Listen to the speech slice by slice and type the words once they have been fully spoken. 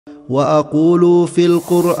وأقول في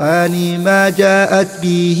القرآن ما جاءت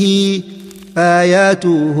به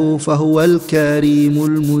آياته فهو الكريم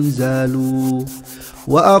المنزال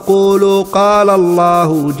وأقول قال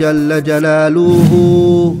الله جل جلاله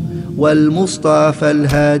والمصطفى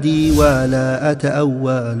الهادي ولا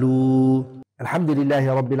أتأول. الحمد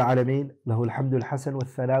لله رب العالمين، له الحمد الحسن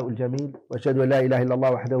والثناء الجميل، وأشهد أن لا إله إلا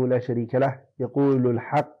الله وحده لا شريك له يقول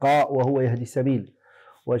الحق وهو يهدي السبيل،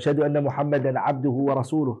 وأشهد أن محمدا عبده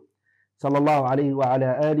ورسوله صلى الله عليه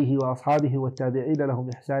وعلى آله وأصحابه والتابعين لهم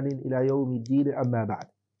إحسان إلى يوم الدين. أما بعد.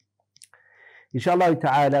 Inshallah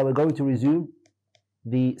ta'ala, we're going to resume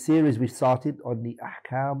the series we started on the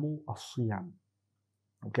Ahkamu As-Siyam.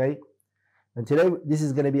 Okay? And today, this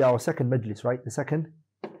is going to be our second majlis, right? The second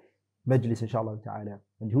majlis, inshallah ta'ala.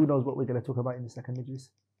 And who knows what we're going to talk about in the second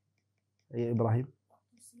majlis? Ibrahim?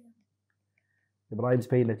 Ibrahim's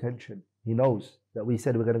paying attention. He knows that we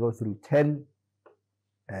said we're going to go through 10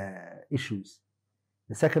 issues.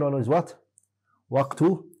 The second one is what?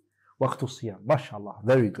 Waqtu Siyam. MashaAllah.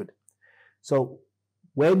 Very good. So,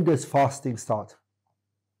 when does fasting start?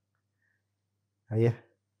 Yeah.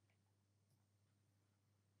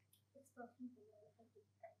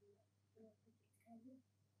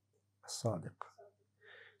 الصادق.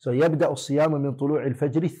 So يبدأ الصيام من طلوع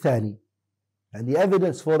الفجر الثاني. And the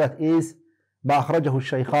evidence for that is ما أخرجه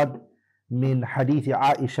الشيخان من حديث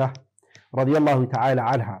عائشة رضي الله تعالى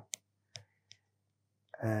عنها.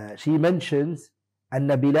 She mentions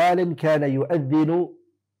أن بلال كان يؤذن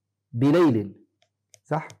بليل.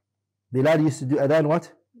 صح؟ بلال used to do adhan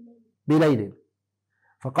what? بليل.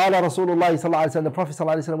 فقال رسول الله صلى الله عليه وسلم, the Prophet صلى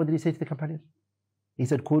الله عليه وسلم, what did he say to the companions? He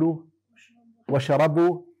said كلوا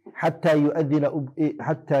وشربوا حتى يؤذن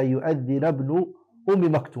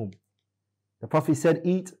ابن مكتوم. The Prophet said,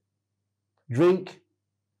 eat, drink,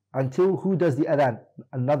 until who does the adhan?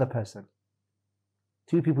 Another person.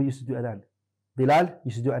 Two people used to do adhan. Bilal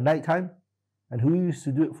used to do it at night time, and who used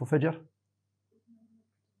to do it for Fajr?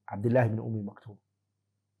 Abdullah ibn Maktoum.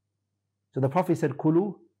 So the Prophet said,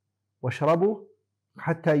 كلوا واشربوا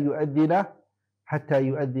حتى يؤذن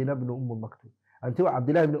ابن مكتوم. Until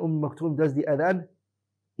Abdullah ibn Maktoum does the adhan,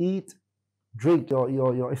 eat, drink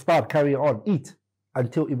your iftar, carry on, eat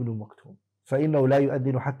until Ibn Maktoum. فإنه لا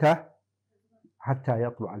يؤذن حتى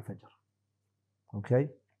يطلع الفجر. Okay?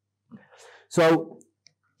 So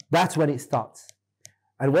that's when it starts.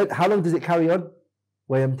 And how long does it carry on?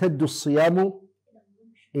 ويمتد الصيام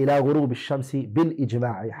إلى غروب الشمس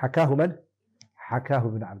بالإجماع. حكاه من؟ حكاه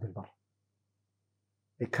ابن عبد البر.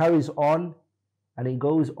 It carries on and it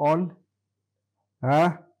goes on.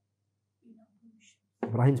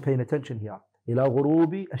 Ibrahim's paying attention here. إلى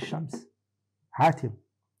غروب الشمس. حاتم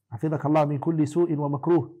حفظك الله من كل سوء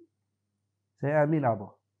ومكروه. Say Ameen, Abu.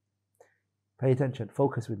 Pay attention.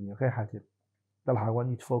 Focus with me, okay, Hatim? I want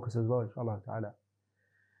you to focus as well, inshallah ta'ala.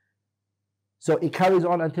 So it carries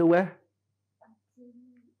on until where?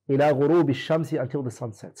 إلى غروب الشمس, until the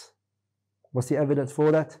sun sets. What's the evidence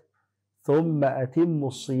for that? ثم أتم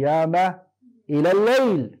الصيام إلى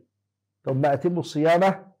الليل. ثم أتم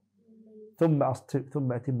الصيام ثم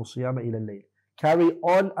أتم الصيام إلى الليل. Carry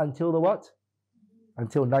on until the what?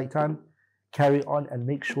 Until night time. Carry on and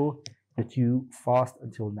make sure that you fast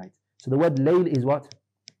until night. So the word layl is what?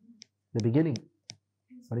 The beginning.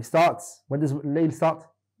 When it starts. When does layl start?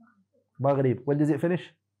 Maghrib. When does it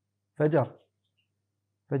finish? Fajr.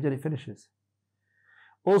 Fajr it finishes.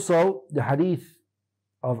 Also the hadith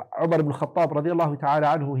of Umar ibn Khattab radiallahu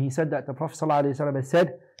ta'ala anhu, he said that the Prophet sallallahu alayhi wa sallam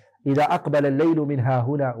said, إذا أقبل الليل منها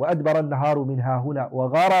هنا وأدبر النهار منها هنا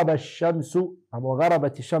وغربت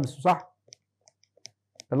الشمس صح؟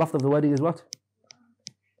 The left of the wording is what?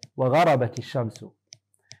 وغربت الشمس.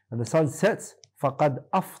 And the sun sets فقد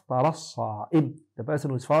أفطر الصائم. The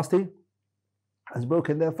person who is fasting has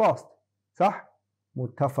broken their fast. صح؟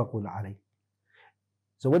 متفق عليه.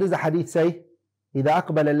 So what does the hadith say? إذا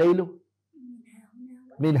أقبل الليل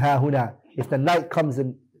منها هنا. If the night comes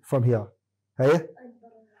in from here. Okay?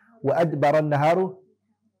 وأدبر النهار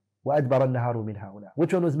منها هنا.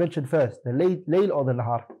 Which one was mentioned first? The layl or the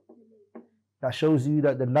nahar? That shows you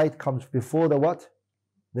that the night comes before the what?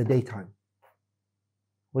 The daytime.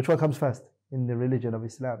 Which one comes first in the religion of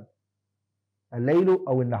Islam? Al-laylu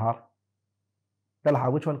or al-nahar?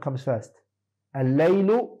 Talha, which one comes first?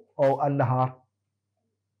 Al-laylu or al-nahar?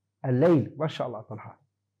 Al-layl. MashaAllah, Talha.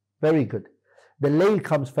 Very good. The layl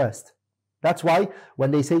comes first. That's why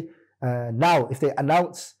when they say, now if they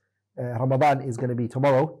announce Ramadan is going to be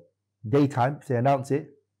tomorrow, daytime, if they announce it,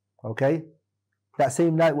 okay, that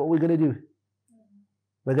same night, what we're going to do?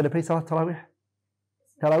 We're going to pray Salat Tarawih.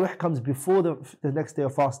 Tarawih comes before the next day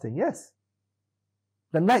of fasting. Yes.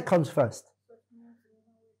 The night comes first.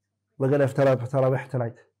 we're going to have Tarawih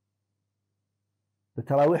tonight. The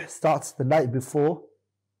Tarawih starts the night before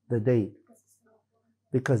the day.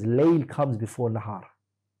 Because Layl comes before Nahar.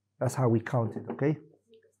 That's how we count it, okay?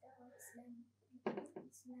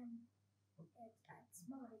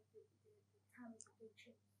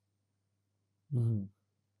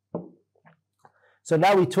 So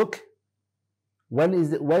now we took, when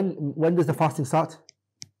does the fasting start?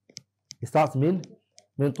 It starts من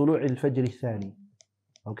طلوع الفجر الثاني.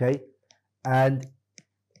 Okay? And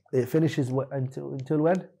it finishes until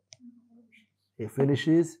when? It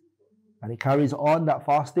finishes and it carries on that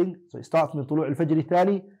fasting. So it starts من طلوع الفجر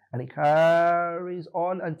الثاني and it carries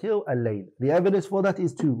on until al-layl. The evidence for that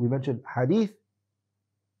is two. We mentioned hadith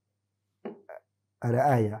and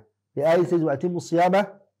ayah. The ayah says وَأَتِمُّ الصِّيَامَ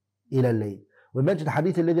إِلَى اللَّيْلِ. We mentioned the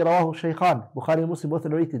hadith الذي رواه الشيخان Bukhari and Muslim both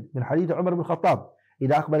narrated من حديث عمر بن الخطاب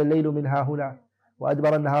إذا أقبل الليل منها هنا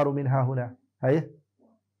وأدبر النهار منها هنا. هي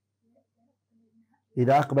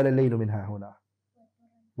إذا أقبل الليل منها هنا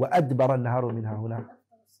وأدبر النهار منها هنا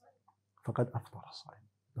فقد أفطر الصائم.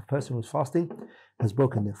 The person who's fasting has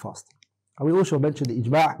broken their fast. And we also mentioned the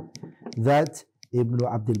ijma' that Ibn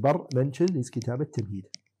Abdul Barr mentioned in his kitab al-Tamheed.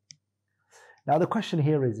 Now the question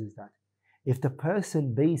here is that if the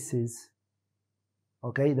person bases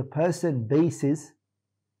the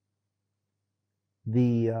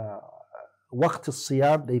waqt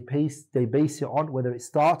al-siyam, they base it on whether it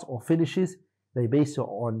starts or finishes, they base it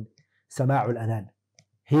on سماع الأذان,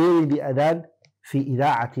 hearing the adhan في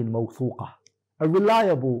إذاعة موثوقة. A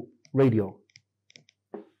reliable radio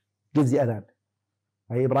gives the adhan.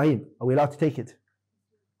 Hey Ibrahim, are we allowed to take it?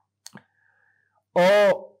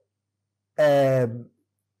 Or are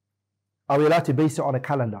we allowed to base it on a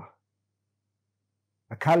calendar?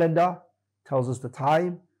 A calendar tells us the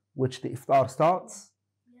time which the iftar starts.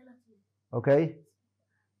 Okay?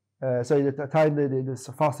 So the time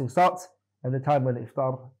the fasting starts and the time when the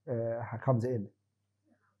iftar comes in.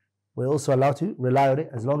 We're also allowed to rely on it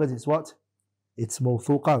as long as it's what? It's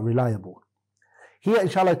mawthuqa, reliable. Here,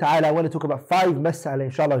 inshallah ta'ala, I want to talk about 5 mas'ala,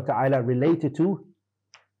 inshallah ta'ala, related to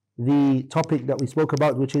the topic that we spoke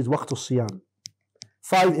about, which is waqt al-siyam.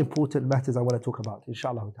 5 important matters I want to talk about,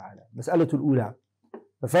 inshallah ta'ala. Mas'alatul ula.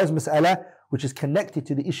 The first mas'ala, which is connected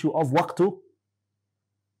to the issue of waqt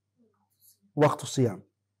al-siyam.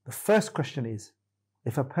 The first question is,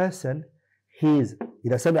 if a person hears,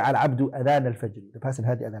 إذا سمع العبد أذان الفجر, the person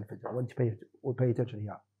heard the أذان الفجر. I want you to pay attention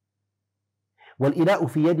here. والإناء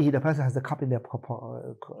في يده, the person has the cup in their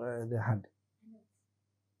hand.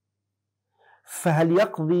 فهل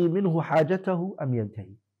يقضي منه حاجته أم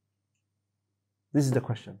ينتهي? This is the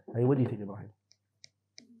question. Hey, what do you think, Ibrahim?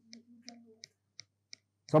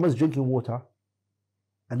 Someone's drinking water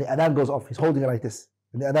and the adhan goes off. He's holding it like this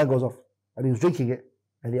and the adhan goes off. And he was drinking it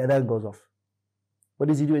and the adhan goes off. What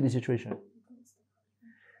does he do in this situation?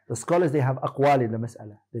 The scholars, they have aqwal in the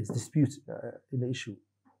mas'ala. There's disputes in the issue.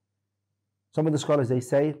 Some of the scholars, they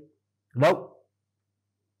say, no.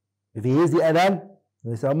 If he hears the adhan,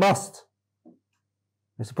 they say, must. He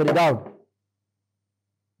has to put it down.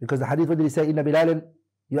 Because the hadith, what did he say? إِنَّ بِلَالٍ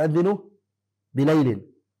يُؤَذِّنُ بِلَيْلٍ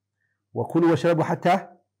وَكُلُوا وَاشْرَبُوا حَتَّى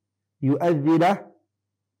يُؤَذِّنَ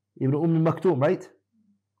Ibn Maktoum, right?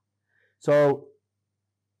 So,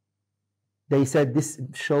 they said this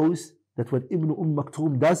shows that what Ibn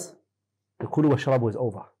Maktoum does, the kulu wa sharabu is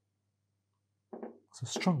over. It's a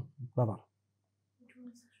strong brother.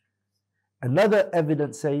 Another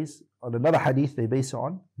evidence says, on another hadith they base it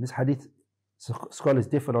on, this hadith, scholars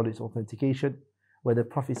differ on its authentication, where the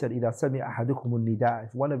Prophet said, إِذَا سَمِعَ أَحَدُكُمُ النِّدَاءَ,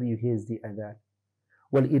 if one of you hears the adhan,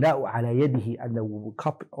 وَالْإِنَاءُ عَلَى يَدِهِ, and the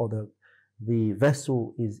cup or the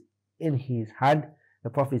vessel is in his hand, the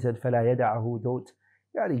Prophet said, فَلَا يَدَعَهُ, don't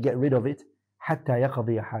get rid of it, حَتَّى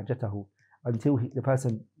يَقَضِيَ حَاجَتَهُ, until the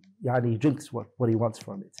person drinks what he wants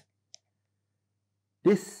from it.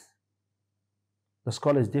 This, the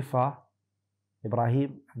scholars differ.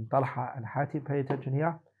 Ibrahim and Talha and Hatim, pay attention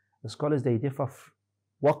here. The scholars, they differ.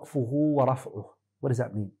 وَقْفُهُ وَرَفْعُهُ. What does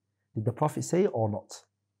that mean? Did the Prophet say it or not?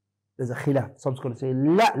 There's a khilaf. Some scholars say,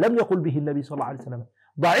 لا, لم يقل به النبي صلى الله عليه وسلم.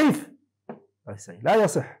 ضعيف. They say, لا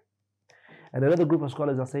يصح. And another group of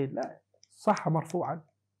scholars are saying, لا, صح مرفوعا.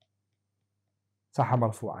 صح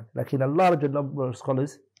مرفوعا. لكن a large number of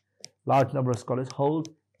scholars hold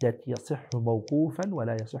that يصح موقوفا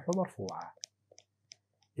ولا يصح مرفوعا.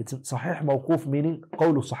 It's صحيح موقوف, meaning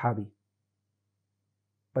قول الصحابي.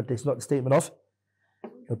 But it's not the statement of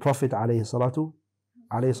the Prophet عليه الصلاة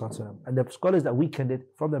والسلام. And the scholars that weakened it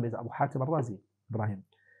from them is Abu Hatim al-Razi, Ibrahim.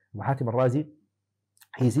 Abu Hatim al-Razi,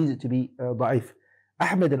 he sees it to be ضعيف.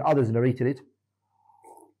 Ahmed and others narrated it.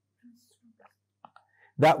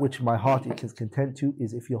 that which my heart is content to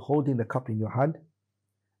is if you're holding the cup in your hand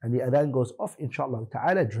and the adhan goes off, inshallah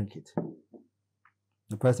ta'ala, drink it.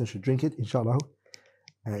 The person should drink it, inshallah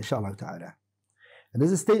ta'ala. And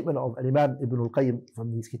there's a statement of Imam Ibn al-Qayyim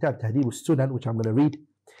from his kitab Tahdhib al-Sunan, which I'm going to read.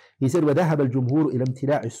 He said, وذهب الجمهور إلى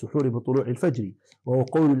امتلاء السحور بطلوع الفجر وهو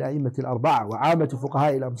قول الأئمة الأربعة وعامة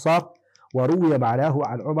فقهاء الأمصار وروي معناه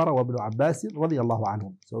عن عمر وابن عباس رضي الله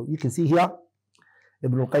عنهم. So you can see here,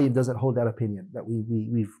 Ibn al-Qayyim doesn't hold that opinion that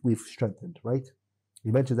we've strengthened, right?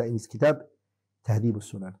 He mentions that in his kitab Tahdhib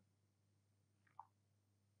al-Sunan.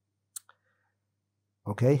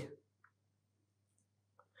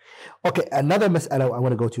 Okay, another mas'ala I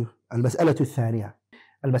want to go to, المسألة الثانية.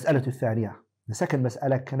 The second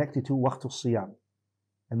mas'ala connected to وقت الصيام,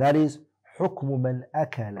 and that is حكم من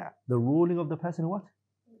أكل, the ruling of the person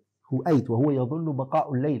who ate وهو يظن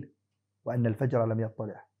بقاء الليل وأن الفجر لم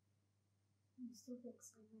يطلع.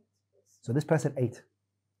 So this person ate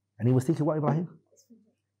and he was thinking, what, Ibrahim?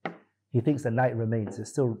 He thinks the night remains, there's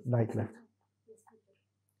still night left.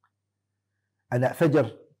 And that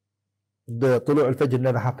Fajr, the Tulu' al-Fajr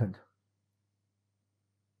never happened.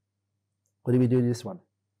 What do we do in this one?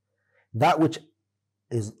 That which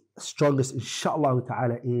is strongest, inshallah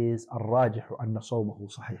ta'ala, is الراجح أن صومه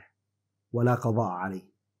صحيح ولا قضاء عليه.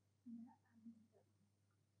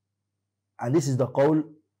 And this is the qawl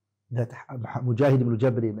that Mujahid ibn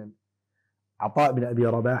Jabrin and Ata ibn Abi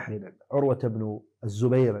Rabah and Urwa ibn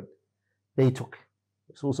al-Zubayr, they took.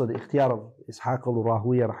 It's also the ikhtiyar of Ishaq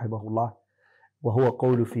al-Rahawiyya rahimahullah, وهو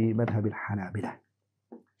قول في مذهب الحنابلة.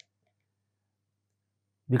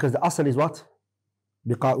 Because the asl is what?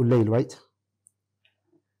 بقاء الليل, right?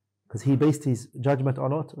 Because he based his judgment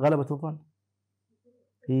on what? غلبة الظن.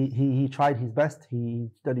 He tried his best, he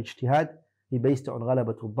did ijtihad, he based it on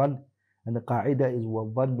غلبة الظن, and the qaida is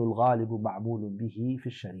والظن الغالب معمول به في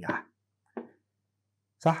الشريعة.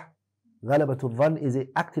 صح? غلبة الظن, is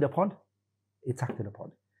it acted upon? It's acted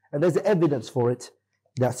upon. And there's evidence for it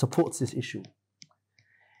that supports this issue.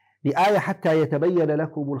 The ayah حتى يتبين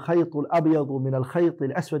لكم الخيط الأبيض من الخيط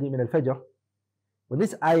الأسود من الفجر. When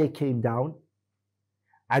this ayah came down,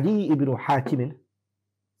 Adi ibn Hatim,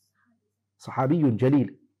 صحابي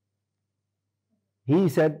جليل, he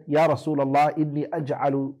said, يا رسول الله إني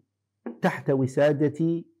أجعل تحت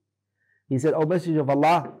وسادتي. He said, O Messenger of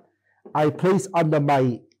Allah, I place under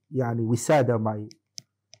my wisada, my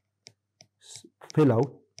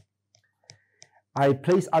pillow, I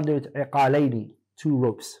place under it عقالين, 2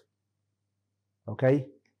 ropes. Okay,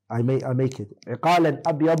 I make it عقالا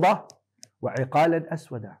أبيضة وعقالا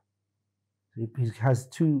أسودا. He has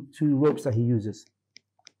two ropes that he uses.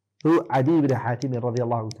 Who? Adi ibn Hatim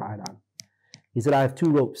radiyallahu ta'ala. He said, I have 2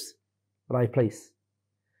 ropes that I place.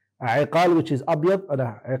 A iqal which is abyad and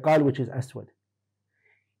a iqal which is aswad.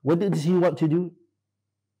 What does he want to do?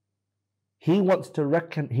 He wants to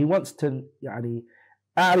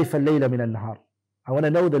أعرف الليل من النهار. I want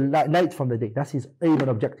to know the night from the day. That's his aim and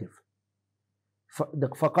objective.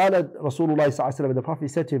 فقال رسول الله صلى الله عليه وسلم, the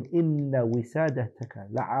Prophet said to him, إن وسادتك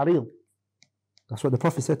لعريض. That's what the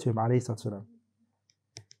Prophet said to him, عليه الصلاة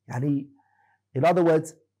والسلام. In other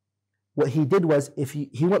words, what he did was, if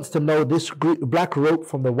he wants to know this black rope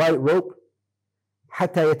from the white rope,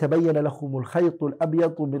 حتى يتبين لكم الخيط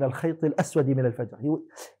الأبيض من الخيط الأسود من الفجر.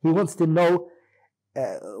 He wants to know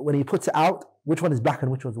when he puts it out, which one is black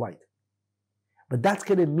and which one is white. But that's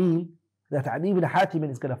going to mean that Ali ibn Hatim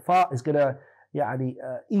is going to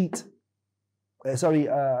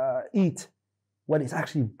eat when it's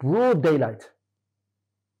actually broad daylight,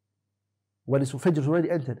 when it's Fajr already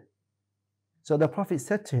entered. So the Prophet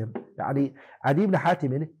said to him, Ali ibn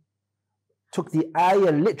Hatim took the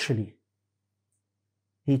ayah literally.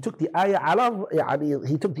 He took the ayah the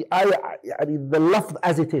lafz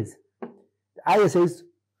as it is. The ayah says,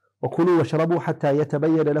 وَكُلُوا وَاشْرَبُوا حَتَّى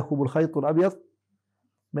يَتَبَيَّنَ لَكُمُ الْخَيْطُ الْأَبْيَضُ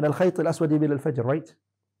مِنَ الْخَيْطِ الْأَسْوَدِ مِنَ الْفَجْرِ, right?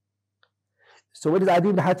 So what does Adi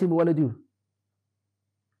ibn Hatim want to do?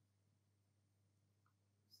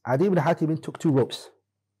 Adi ibn Hatim took 2 ropes.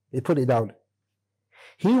 He put it down.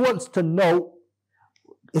 He wants to know,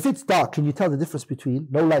 if it's dark, can you tell the difference between,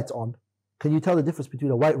 no lights on, can you tell the difference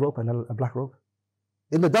between a white rope and a black rope?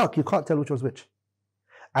 In the dark, you can't tell which one's which.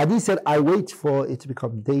 Adi said, I wait for it to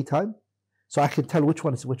become daytime so I can tell which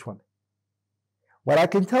one is which one. When I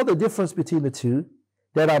can tell the difference between the 2,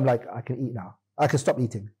 then I'm like, I can eat now. I can stop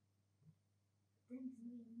eating.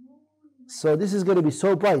 So this is going to be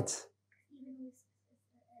so bright.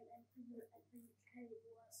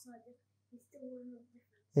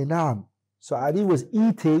 So Ali was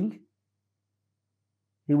eating.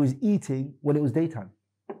 He was eating when it was daytime,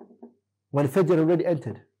 when Fajr already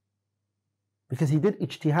entered, because he did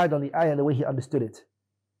ijtihad on the ayah and the way he understood it.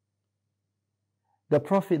 The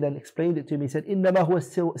Prophet then explained it to me. He said, إِنَّمَا هُوَ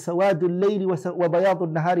سَوَادُ اللَّيْلِ وَبَيَاضُ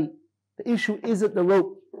النَّهَارِ. The issue isn't the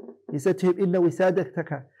rope. He said to him, إِنَّ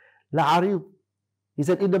وِسَادَتَكَ لَعَرِيض. He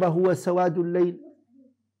said, إِنَّمَا هُوَ سَوَادُ اللَّيْلِ.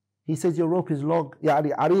 He says, your rope is long.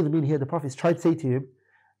 يعني عريض mean here, the Prophet is trying to say to him,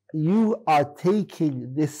 you are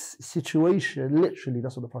taking this situation literally.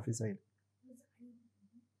 That's what the Prophet is saying.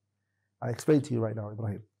 I explain to you right now,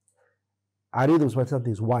 Ibrahim. Arid was when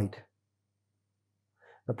something is wide.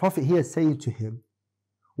 The Prophet here is saying to him,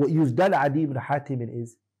 what you've done, Adi ibn Hatim,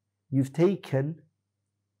 is you've taken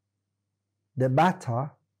the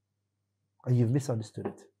matter and you've misunderstood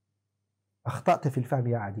it. أخطأت في الفهم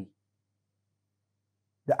يا عدي.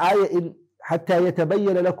 The ayah in حتى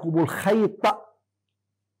يتبين لكم الخيط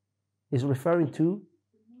is referring to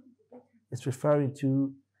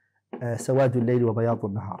سواد الليل وبياض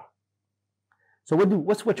النهار. So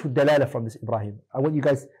what's wajh dalala from this, Ibrahim? I want you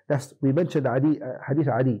guys, we mentioned hadith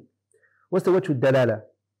Adi. What's the wajh dalala?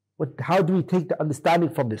 How do we take the understanding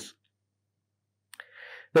from this?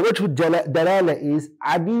 The wajh dalala is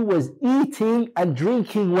Adi was eating and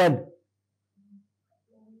drinking when?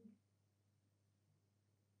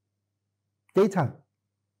 Daytime.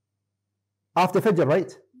 After Fajr,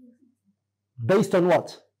 right? Based on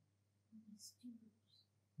what?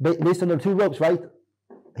 Based on the two ropes, right?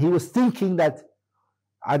 He was thinking that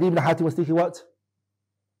Adi ibn Hatim was thinking what?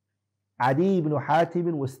 Adi ibn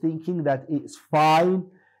Hatim was thinking that it's fine,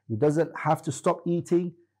 he doesn't have to stop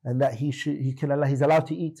eating, and that he's allowed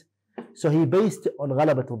to eat. So he based it on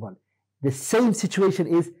ghalabatul dhann. The same situation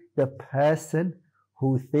is the person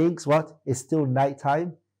who thinks what? It's still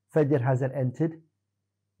nighttime, Fajr hasn't entered.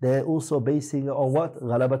 They're also basing it on what?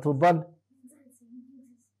 Ghalabatul dhann.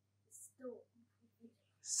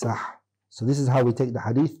 Sah. So this is how we take the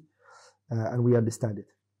hadith and we understand it.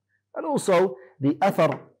 And also the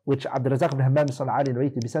athar which Abdurrazaq ibn Hammam al-San'ani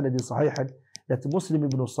narrated بسند صحيح, that Muslim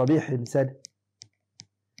ibn Sabih said,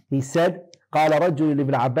 he said, قال رجل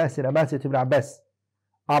لابن عباس, أماسة ibn Abbas,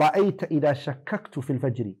 أرأيت إذا شككت في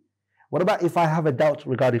الفجر. What about if I have a doubt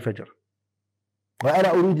regarding Fajr?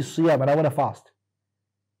 وأنا أريد الصيام, and I want to fast.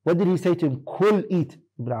 What did he say to him? كل eat.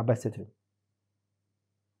 Ibn Abbas said to him,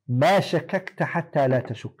 ما شككت حتى لا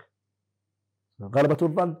تشك. غلبة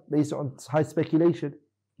الظن, based on high speculation.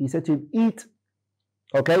 He said to him, eat.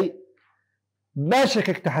 Okay? ما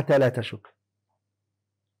شككت حتى لا تشك.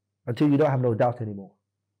 Until you don't have no doubt anymore.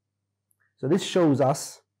 So this shows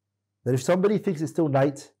us that if somebody thinks it's still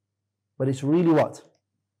night, but it's really what?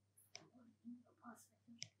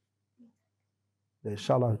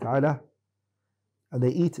 Inshallah ta'ala, and they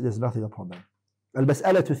eat, there's nothing upon them.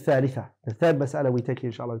 المسألة الثالثة, the third mas'ala we take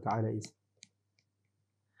inshallah ta'ala is,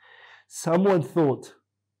 someone thought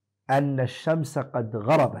أن الشمس قد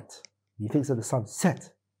غربت. He thinks that the sun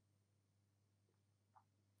set.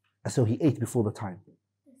 So he ate before the time.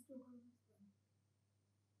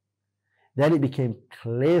 Then it became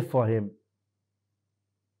clear for him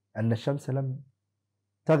أن الشمس لم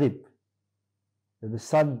تغب, that the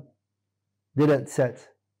sun didn't set.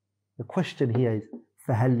 The question here is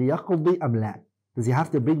فهل يقضي أم لا? Does he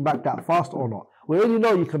have to bring back that fast or not? We already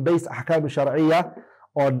know you can base أحكام الشرعية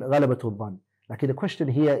on غلبة الظن. Like the question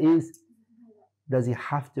here is, does he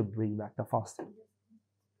have to bring back the fasting?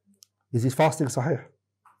 Is his fasting sahih?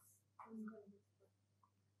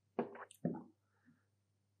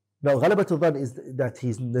 No, غلبة الظن is that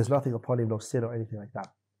there's nothing upon him, no sin or anything like that.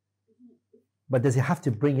 But does he have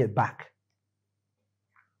to bring it back?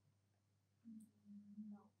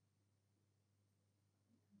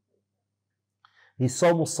 His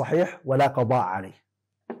Saum sahih ولا قضاء عليه.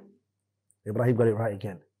 Ibrahim got it right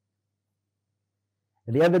again.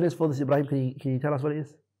 And the evidence for this, Ibrahim, can you tell us what it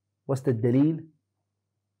is? What's the dalil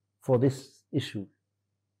for this issue?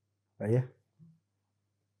 Yeah.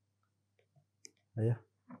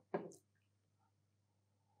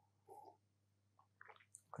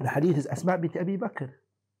 The hadith is Asma bint Abi Bakr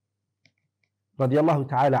رضي الله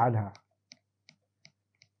تعالى عنها.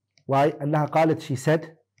 Why? أنها قالت, she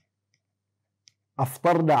said,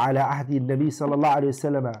 أفطرنا على عهد النبي صلى الله عليه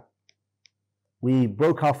وسلم. We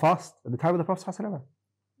broke our fast at the time of the Prophet صلى الله عليه وسلم.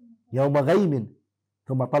 يوم غيم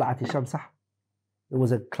ثم طلعت الشمس. It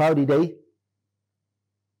was a cloudy day.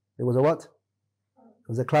 It was a what? It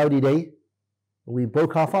was a cloudy day. We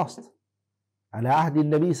broke our fast. على عهد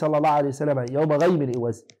النبي صلى الله عليه وسلم يوم غيم it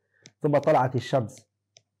was. ثم طلعت الشمس.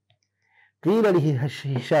 قيل له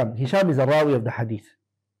هشام. Hisham is a rawi of the hadith.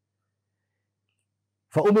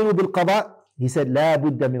 فأمروا بالقضاء. He said لا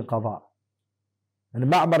بد من قضاء. And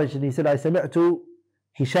معمر, he said, I سمعت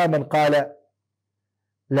هشاما قال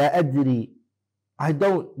لا أدري, I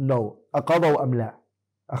don't know أقضوا أم لا.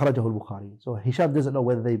 أخرجه البخاري. So Hisham doesn't know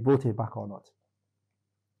whether they brought it back or not.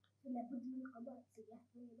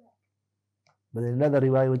 But in another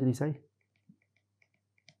riwayah, what did he say?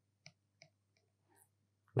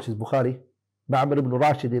 Which is Bukhari. Ma'amr ibn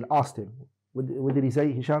Rashid asked him, what did he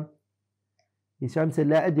say, Hisham? Hisham said,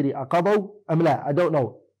 لا أدري أقضوا أم لا, I don't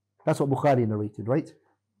know. That's what Bukhari narrated, right?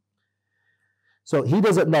 So he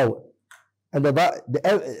doesn't know. And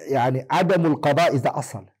يعني عدم القضاء is the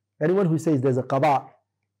asal. Anyone who says there's a qada,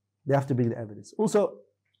 they have to bring the evidence. Also,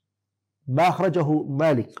 ما أخرجه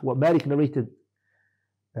مالك, what Malik narrated,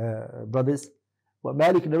 brothers, what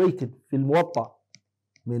Malik narrated في الموطأ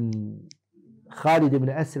من خالد بن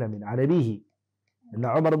أسلم عن أبيه أن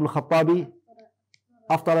عمر بن الخطاب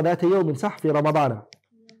أفطر ذات يوم صح في رمضان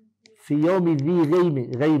في يوم ذي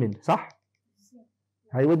غيم صح.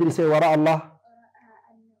 هاي ودري سي وراء الله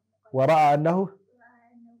ورأى أنه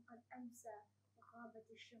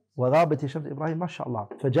وغابت الشمس إبراهيم ما شاء الله.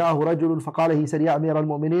 فجاءه رجل فقال هي سريع أمير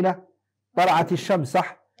المؤمنين طلعت الشمس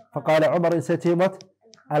صح. فقال عمر إن ستمت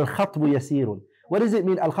الخطب يسير. What does it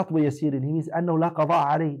mean الخطب يسير? It means أنه لا قضاء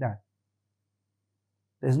علينا.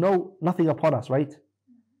 There's nothing upon us, right?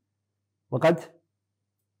 وقد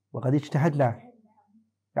اجتهدنا.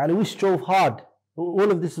 يعني we strove hard.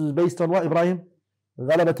 All of this is based on what, Ibrahim?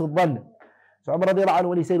 غلبة الظن. So Umar رضي الله عنه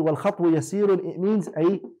when he said والخطب يسير, it means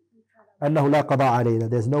أي أنه لا قضاء علينا.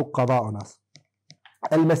 There's no قضاء on us.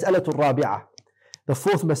 المسألة الرابعة, the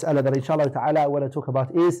fourth مسألة that inshallah ta'ala I want to talk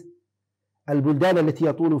about is البلدان التي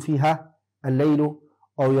يطول فيها الليل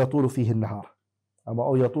أو يطول فيه النهار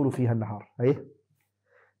أو يطول فيها النهار. أي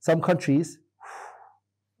some countries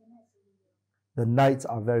the nights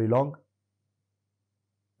are very long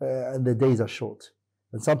and the days are short.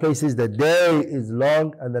 In some places the day is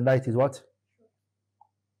long and the night is what?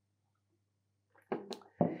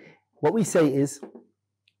 What we say is,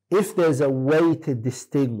 if there's a way to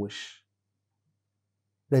distinguish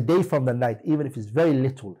the day from the night, even if it's very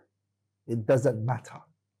little, it doesn't matter.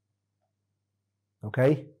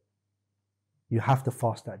 Okay? You have to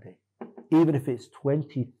fast that day. Even if it's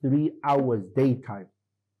 23 hours daytime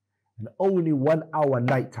and only 1 hour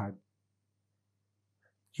nighttime.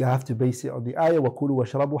 You have to base it on the ayah وَكُلُوا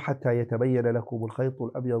وَاشْرَبُوا حَتَّى يَتَبَيَّنَ لَكُمُ الْخَيْطُ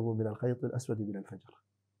الْأَبْيَضُ مِنَ الْخَيْطِ الْأَسْوَدِ مِنَ الْفَجْرِ.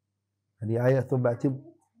 And the ayah ثُمَّ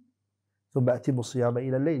أَتِمُّ الصِّيَامَ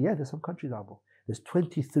إِلَى اللَّيْلِ. Yeah, there's some countries out there. There's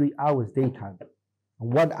 23 hours daytime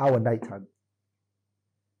and 1 hour nighttime.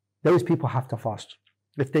 Those people have to fast.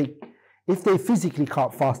 If they physically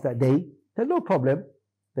can't fast that day, then no problem.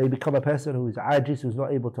 They become a person who is ajiz, who's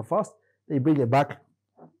not able to fast. They bring it back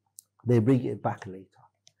later.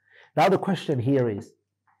 Now the question here is,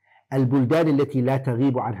 البلدان التي لا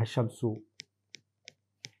تغيب عنها الشمس.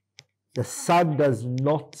 The sun does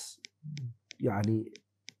not,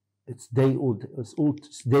 it's day all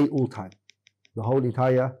time. The whole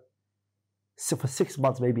entire, so for 6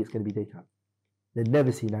 months maybe it's going to be daytime. They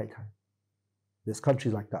never see nighttime. There's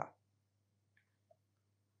countries like that.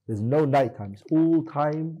 There's no nighttime. It's all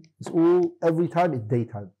time. Every time it's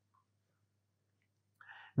daytime.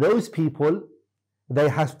 Those people, they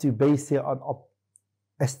have to base it on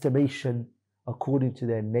estimation according to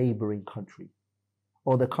their neighboring country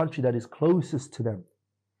or the country that is closest to them.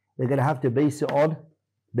 They're going to have to base it on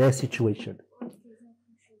their situation.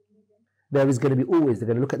 There is going to be always, they're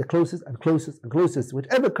going to look at the closest and closest and closest.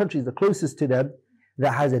 Whichever country is the closest to them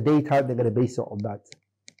that has a daytime, they're going to base it on that.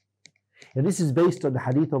 And this is based on the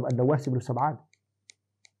hadith of An-Nawas ibn Sam'an,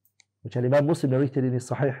 which Imam Muslim narrated in his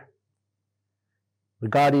Sahih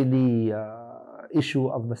regarding the issue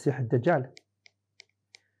of Masih al-Dajjal.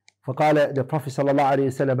 فقال, the Prophet sallallahu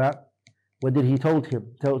alayhi wa sallam, what did he told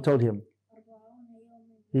him?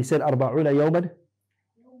 He said, 40 يوما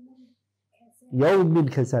يوم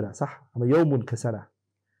كسنة صح؟ يوم كسنة.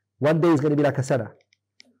 One day is going to be like a sana.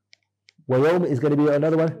 ويوم is going to be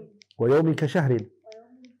another one. ويوم كشهر.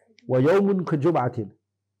 ويوم كجمعة.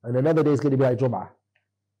 And another day is going to be like جمعة.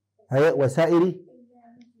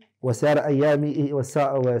 وسائر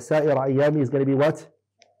أيامي is going to be what?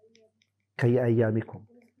 كأيامكم.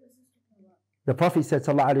 The Prophet said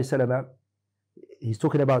sallallahu alayhi wa sallam, he's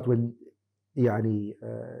talking about when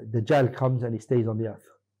Dajjal comes and he stays on the earth.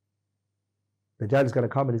 Dajjal is going to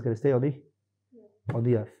come and he's going to stay on the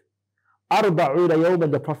earth. 40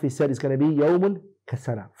 يوما, the Prophet said it's going to be يوم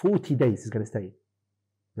كسنة. 40 days he's going to stay.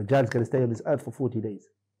 Dajjal is going to stay on this earth for 40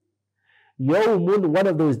 days. يوم, one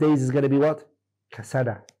of those days is going to be what?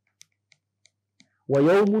 كسنة.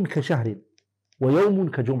 ويوم كشهر.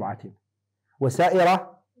 ويوم كجمعة.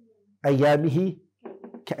 وسائر أيامه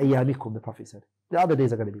كأيامكم, the Prophet said. The other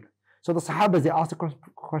days are going to be like. So the Sahabas, they asked a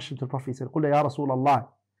question to the Prophet. He said, قُلْ يَا رَسُولَ اللَّهِ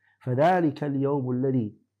فَذَلِكَ الْيَوْمُ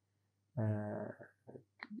الَّذِي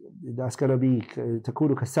that's going to be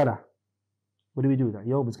تَكُونُ كَالسَّنَةِ. What do we do with that?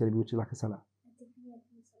 Yawm is going to be which is like a salah.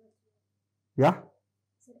 Yeah?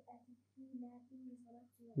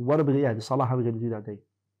 What are we, the salah, how are we going to do that day?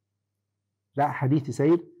 That hadith is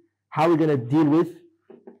saying, how are we going to deal with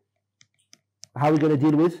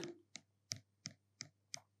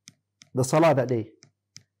the salah that day?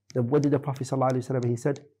 What did the Prophet sallallahu alaihi wasallam,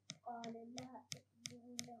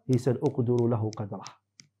 he said, "Uqduru lahu qadrah."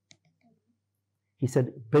 He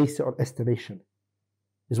said, base it on estimation.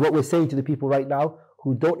 Is what we're saying to the people right now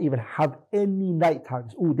who don't even have any night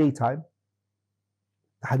times, all daytime.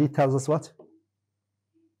 The hadith tells us what?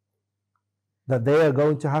 That they are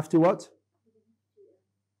going to have to what?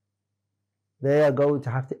 They are going to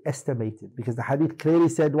have to estimate it. Because the hadith clearly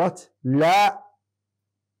said what? La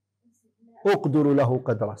uqduru lahu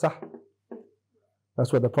qadra. Sah?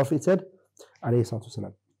 That's what the Prophet said. Alayhi salatu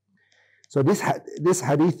wasalam. So this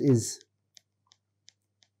hadith is...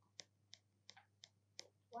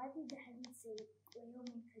 Why did the hadith say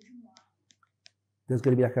there's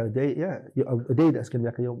going to be like a day, a day that's going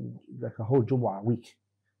to be like a whole Jumu'ah week.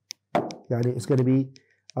 Yani it's going to be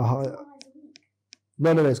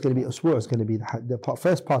no, it's going to be Usbu'. It's going to be the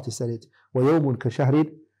first part is said it وَيَوْمٌ كَشَهْرٍ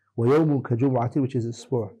وَيَوْمٌ كَجُمْعَةٍ, which is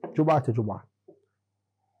Usbu', Jumu'ah to Jumu'ah.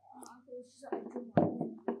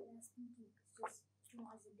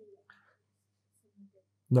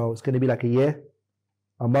 No, it's going to be like a year,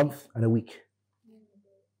 a month, and a week.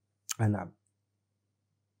 And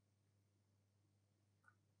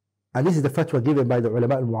this is the fatwa given by the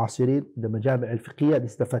ulama al-mu'asirin, the majami' al-fiqhiyya.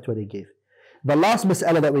 This is the fatwa they gave. The last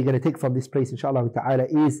mas'ala that we're going to take from this place, inshallah ta'ala,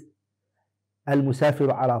 is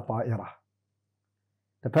al-musafiru ala ta'irah.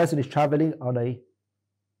 The person is traveling on a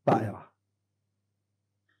ta'irah,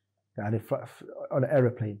 on an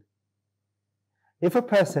aeroplane. If a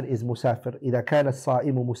person is musafir, إذا كان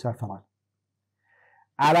الصائم مسافرا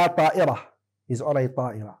على طائرة, is on a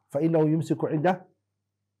طائرة, فإنه يمسك عنده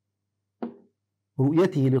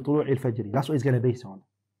رؤيته لطلوع الفجر. That's what he's going to base on.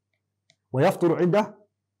 ويفطر عنده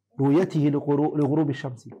رؤيته لغروب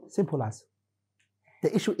الشمس. Simple as.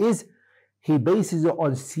 The issue is he bases it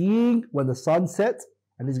on seeing when the sun sets,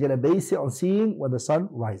 and he's going to base it on seeing when the sun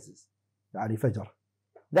rises. يعني فجر.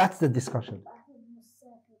 That's the discussion.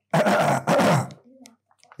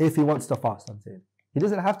 If he wants to fast, I'm saying. He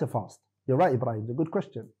doesn't have to fast. You're right, Ibrahim. It's a good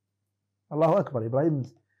question. Allahu Akbar.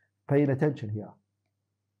 Ibrahim's paying attention here.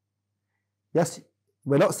 Yes,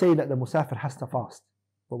 we're not saying that the musafir has to fast,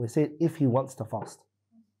 but we're saying if he wants to fast.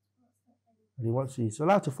 And he's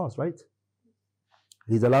allowed to fast, right?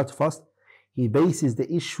 He's allowed to fast. He bases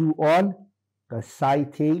the issue on the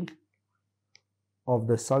sighting of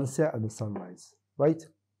the sunset and the sunrise, right?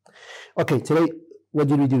 Okay, today, what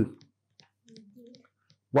did we do?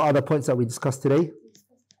 What are the points that we discussed today?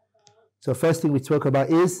 So first thing we spoke about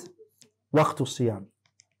is وقت الصيام.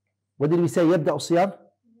 What did we say? يبدأ الصيام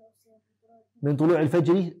من طلوع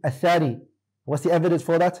الفجر الثاني. What's the evidence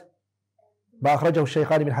for that? ما أخرجه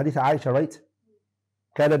الشيخان من حديث عائشة, right?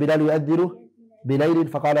 كان بلال يؤذن بليل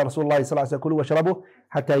فقال رسول الله صلى الله عليه وسلم كلوا واشربوا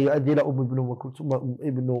حتى يؤذن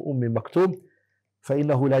ابن أم مكتوم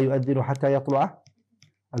فإنه لا يؤذن حتى يطلع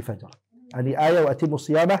الفجر. And the ayah وأتم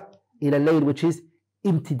الصيام إلى الليل, which is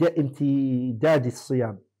امتداد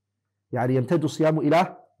الصيام, يعني يمتد الصيام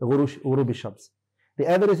إلى غروب الشمس. The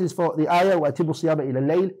evidence is for the ayah وأتم الصيام إلى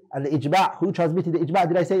الليل, and the ijma'. Who transmitted the ijma'?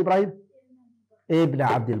 Did I say Ibrahim? Ibn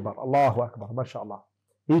Abdul Bar. Allahu Akbar. MashaAllah.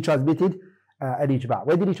 He transmitted an ijma'.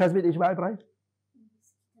 Where did he transmit the ijma', Ibrahim?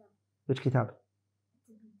 Which kitab?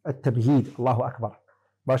 At-Tamheed. Allahu Akbar.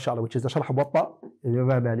 MashaAllah, which is the Sharh Muwatta,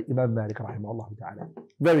 Imam Malik rahimahullah ta'ala.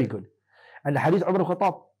 Very good. And the hadith Umar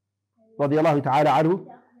al-Khattab رضي الله تعالى عنه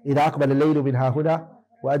إذا أقبل الليل من ها هنا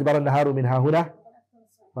وأدبر النهار من ها هنا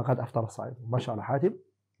فقد أفطر الصائم. ما شاء الله حاتم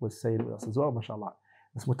والسيد والأصزوار ما شاء الله.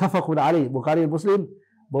 It's متفق عليه. Bukhari and Muslim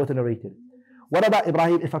both narrated. What about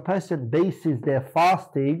Ibrahim? If a person bases their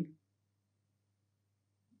fasting,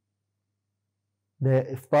 their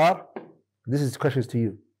iftar, this is questions to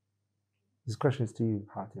you. This question is to you,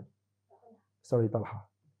 Hatim. Sorry, Talha.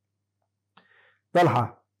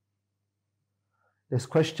 Talha. This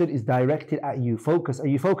question is directed at you. Focus. Are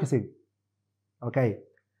you focusing? Okay.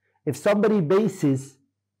 If somebody bases,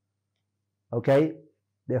 okay,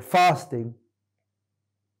 their fasting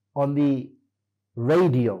on the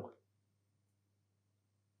radio,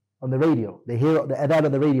 they hear the adhan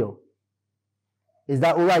on the radio, is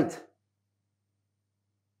that all right?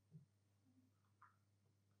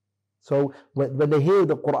 So when they hear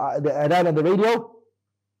the Quran, the adhan on the radio,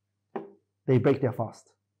 they break their fast.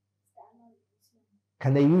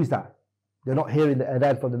 Can they use that? They're not hearing the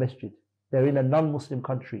adhan from the masjid. They're in a non-Muslim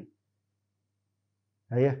country.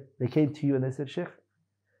 They came to you and they said, Sheikh,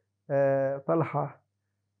 Talha,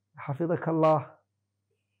 Hafidakallah.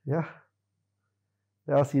 Yeah?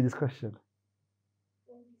 They ask you this question.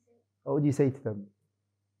 What would you say to them?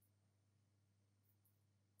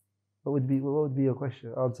 What would be your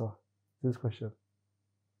question, answer to this question?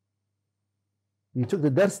 You took the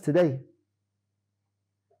dars today.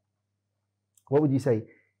 What would you say?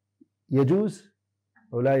 يجوز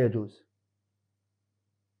أو لا يجوز?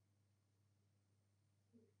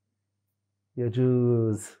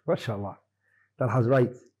 يجوز. MashaAllah. Talha's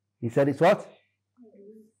right. He said it's what?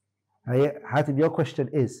 Hatim, your question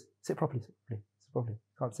is, sit properly, sit properly.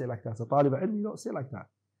 Can't sit like that. So talib ilm, you don't sit like that.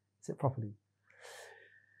 Sit properly.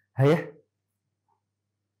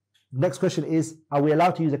 Next question is, are we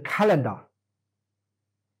allowed to use a calendar?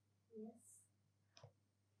 Yes.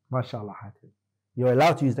 MashaAllah, Hatim. You're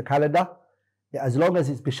allowed to use the calendar as long as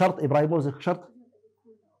it's bishart. Ibrahim, what was the shart?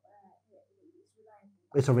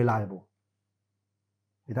 It's a reliable.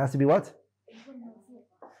 It has to be what?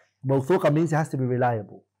 Mawthuqa means it has to be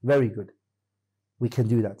reliable. Very good. We can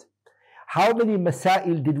do that. How many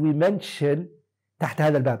masail did we mention تحت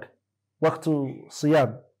هذا الباب؟ وقت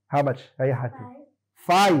صيام. How much? هيا حاتم.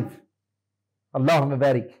 5. اللهم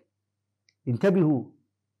بارك. انتبهوا.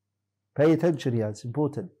 Pay attention here. It's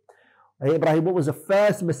important. Hey Ibrahim, what was the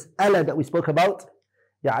first mas'ala that we spoke about?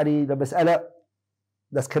 يعني the mas'ala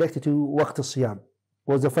that's connected to وقت الصيام.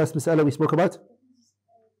 What was the first mas'ala we spoke about?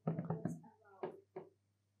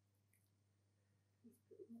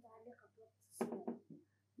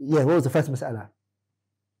 Yeah, what was the first mas'ala?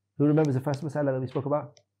 Who remembers the first mas'ala that we spoke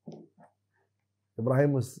about?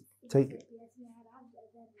 Ibrahim was taking.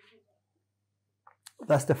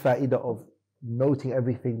 That's the fa'idah of noting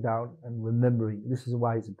everything down and remembering. This is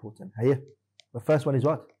why it's important. The first one is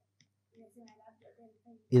what?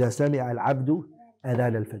 إذا سمع العبد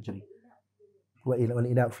أذان الفجر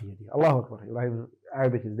والإناء في يده. Allahu Akbar. Ibrahim,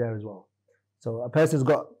 Arabic is there as well. So a person's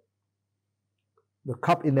got the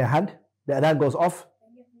cup in their hand, the adhan goes off.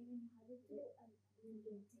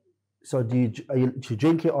 So are you to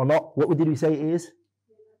drink it or not? What did we say it is?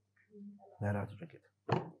 We're allowed to drink it.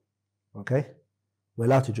 Okay? We're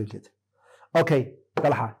allowed to drink it. Okay,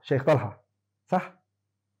 Talha, Sheikh Talha. صح?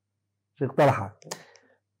 Sheikh Talha.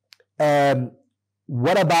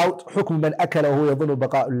 What about حكم من أكل وهو يظن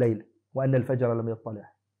بقاء الليل وأن الفجر لم يطلع?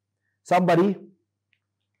 Somebody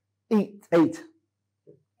ate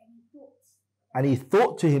and he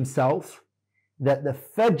thought to himself that the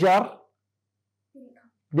Fajr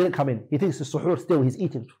didn't come in. He thinks the suhoor still, he's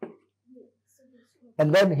eating.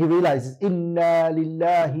 And then he realizes, Inna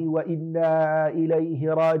lillahi wa inna ilayhi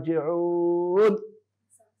raji'un.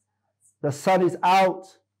 The sun is out.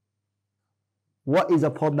 What is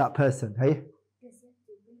upon that person? Hey?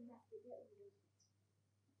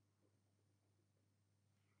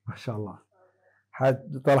 MashaAllah.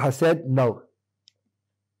 Talha said, no.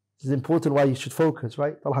 This is important why you should focus,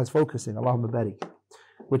 right? Talha is focusing, Allahumma barik.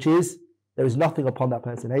 Which is, there is nothing upon that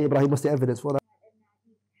person. Hey Ibrahim, what's the evidence for that?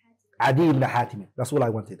 Adi ibn Hatim. That's all I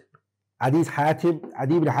wanted. Adi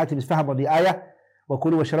ibn Hatim is faham on the ayah.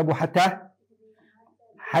 وَكُلُوا وَاشْرَبُوا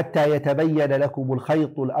حَتَّى يَتَبَيَّنَ لَكُمُ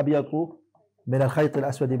الْخَيْطُ الْأَبْيَضُ مِنَ الْخَيْطِ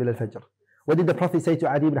الْأَسْوَدِ مِنَ الْفَجْرِ. What did the Prophet say to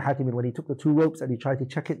Adi ibn Hatim when he took the 2 ropes and he tried to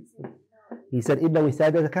check it? He said, إِنَّ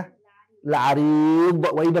وِسَادَتَكَ لَعَرِيض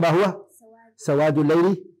وَإِنَّمَا هُوَ سَوَادُ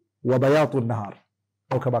اللَّيْلِ وَبَيَاضُ النَّهَارِ.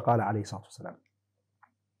 أو كما قال عليه الصلاة والسلام.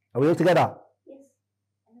 Are we all together?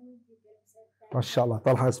 MashaAllah,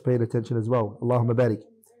 Talha has paid attention as well. Allahumma barik.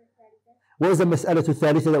 What was the mas'alatu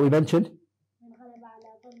الثالثة that we mentioned?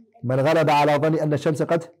 من غلب على ظن أن الشمس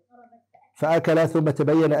قد فأكل ثم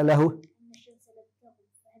تبين له.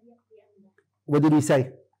 What did we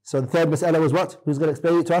say? So the third mas'ala was what? Who's going to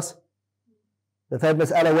explain it to us? The third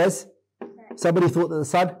mas'ala was somebody thought that the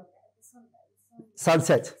sun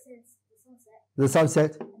set. The sun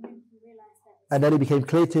set. And then it became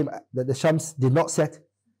clear to him that the shams did not set.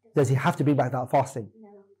 Does he have to bring back that fasting?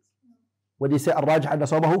 When he said الراجح أن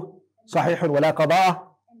صومه صحيح ولا قضاء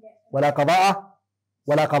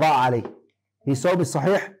عليه. His sawm is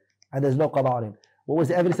sahih and there's no qada on him. What was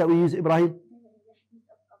the evidence that we used, Ibrahim?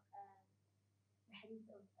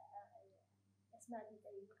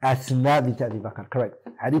 Asma bint Abi Bakr, correct.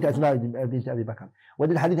 Hadith Asma bint Abi Bakr. What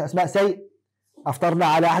did Hadith Asma say? أفطرنا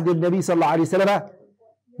على عهد النبي صلى الله عليه وسلم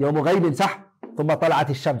يوم غيب صح ثم طلعت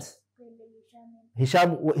الشمس.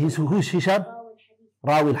 هشام, who's Hisham?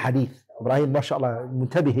 راوي الحديث. إبراهيم ما شاء الله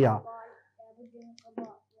منتبه يا.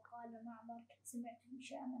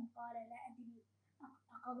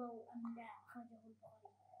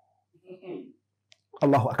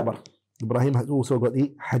 Allahu Akbar. Ibrahim has also got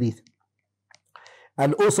the hadith.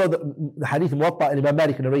 And also the hadith Muwatta, and Imam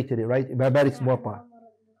Malik narrated it, right? Imam Malik's Muwatta.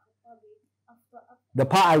 The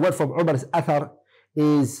part I want from Umar's athar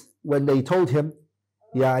is when they told him,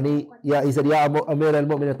 يعني he said, يا أمير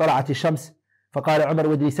المؤمنين طلعت الشمس. فقال عمر,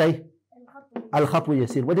 what did he say? الخطو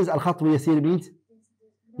يسير. What does الخطو يسير means?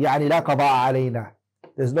 يعني لا قضاء علينا.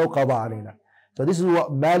 There's no قضاء علينا. So this is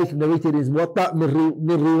what Malik narrated is موطأ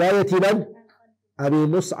من رواية من? أبي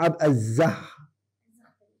مصعب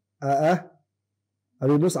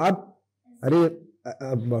أبي مصعب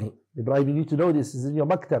Ibrahim, you need to know this is in your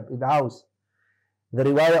maktab in the house. The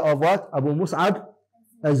riwayah of what? Abu Mus'ab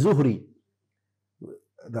al-Zuhri.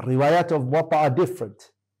 The riwayat of Muwatta are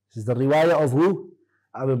different. This is the riwayah of who?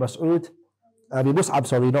 Abu Mus'ab,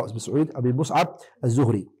 sorry, not Mas'ud, Abu Mus'ab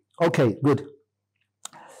al-Zuhri. Okay, good.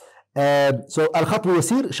 So Al-Khatbu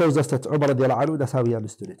Yasir shows us that Umar radiallahu anhu, that's how he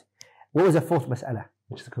understood it. What was the fourth mas'ala?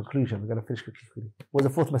 Which is the conclusion. We're going to finish quickly. What was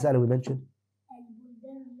the fourth mas'ala we mentioned?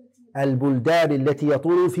 البلدان التي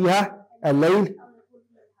يطول فيها الليل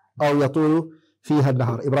أو يطول فيها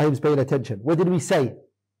النهار. Ibrahim is paying attention. What did we say? That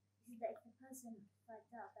if the person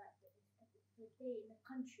finds out that the day in the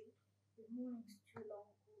country, the morning's too long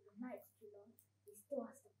or the night's too long, he still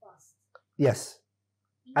has to fast. Yes.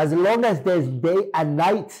 As long as there's day and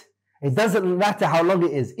night, it doesn't matter how long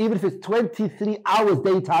it is. Even if it's 23 hours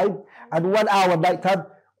daytime and 1 hour nighttime,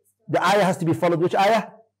 the ayah has to be followed. Which ayah?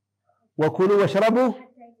 وَكُلُوا وَاشْرَبُوا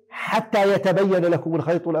حتى يتبين لكم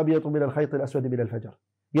الخيط الأبيض من الخيط الأسود من الفجر.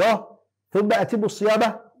 Yeah. ثم أتموا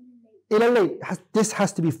الصيام إلى الليل. This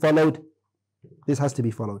has to be followed. This has to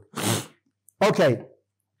be followed. Okay.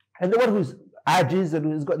 And the one who's ajiz and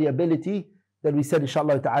who's got the ability, then we said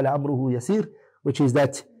inshallah ta'ala amruhu yasir, which is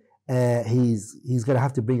that he's going to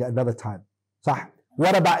have to bring it another time. صح.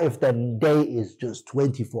 What about if the day is just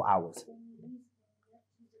 24 hours?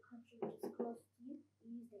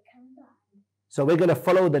 So we're going to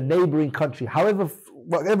follow the neighboring country. However,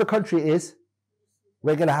 whatever country it is,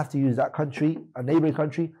 we're going to have to use that country, a neighboring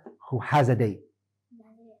country, who has a day.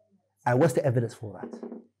 And what's the evidence for that?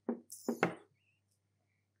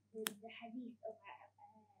 The hadith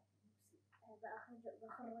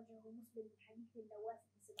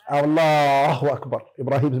of Allahu Akbar.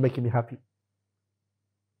 Ibrahim is making me happy.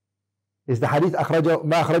 Is the hadith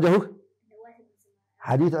ما أخرجه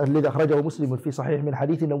حديث الذي أخرجه مسلم في صحيح من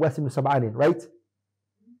حديث النواس بن سمعان, right?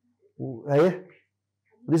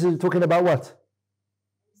 This is talking about what?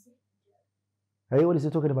 What is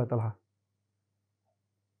it talking about, Talha?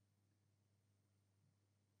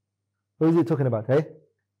 What is it talking about?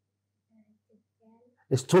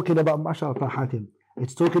 It's talking about MashaAllah Hatim.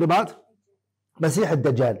 It's talking about Masih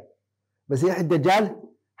al-Dajjal. Masih al-Dajjal,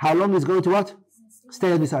 how long is going to what?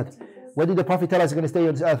 Stay on this earth. What did the Prophet tell us he's going to stay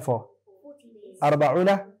on this earth for?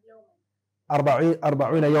 40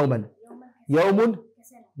 يوما.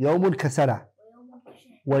 يوم كسنة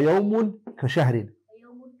ويوم كشهر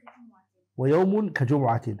ويوم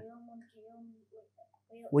كجمعة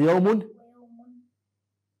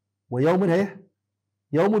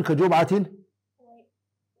يوم كجمعة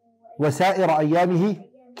وسائر أيامه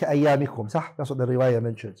كأيامكم. صح؟ That's what the riwayah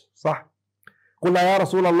mentions. صح؟ قلنا يا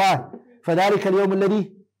رسول الله فذلك اليوم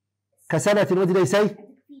الذي كسنة, what did they say?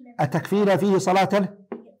 أتكفينا فيه صلاة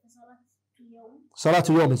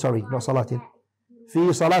يوم, sorry, not صلاة.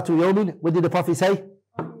 فيه صلاة يوم. What did the Prophet say?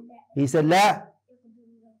 He said لا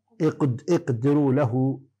اقدروا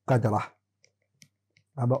له قدره.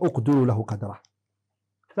 أما اقدروا له قدره.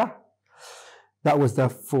 صح? That was the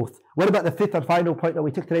fourth. What about the fifth and final point that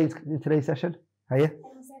we took in today's session?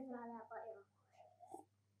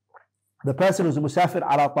 The person who's a musafir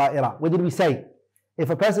ala ta'ira. What did we say? If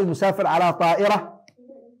a person is musafir ala ta'ira,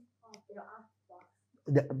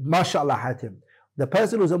 MashaAllah Hatim. The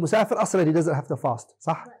person who's a musafir, aslan, he doesn't have to fast.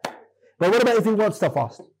 صح? But what about if he wants to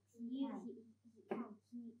fast?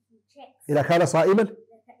 إذا كان صائما,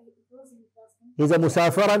 إذا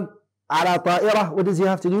مسافرا على طائرة, what does he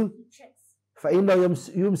have to do? فإنه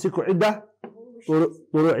يمسك عند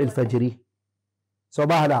طلوع الفجر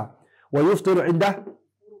صباحا ويفطر عند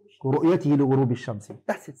رؤيته لغروب الشمس.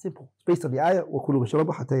 That's it, simple. It's based on the ayah وكلوا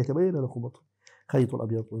واشربوا حتى يتبين لكم الخيط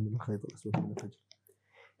الأبيض من الخيط الأسود من الفجر.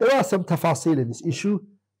 There are some tafasil in this issue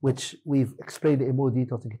which we've explained in more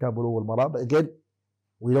detail in Kitab al Mara, but again,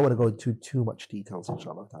 we don't want to go into too much details,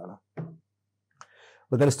 inshallah ta'ala.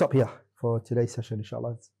 We're going to stop here for today's session,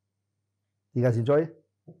 inshallah. You guys enjoy it?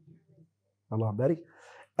 Allah barik.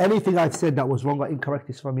 Anything I've said that was wrong or incorrect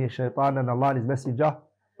is from me, shaitan, and Allah and His Messenger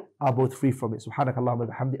are both free from it. Subhanakallahumma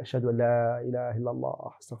wa bihamdi, ashhadu an la ilaha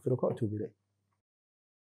illallah, astaghfiruka wa atubu ilayk.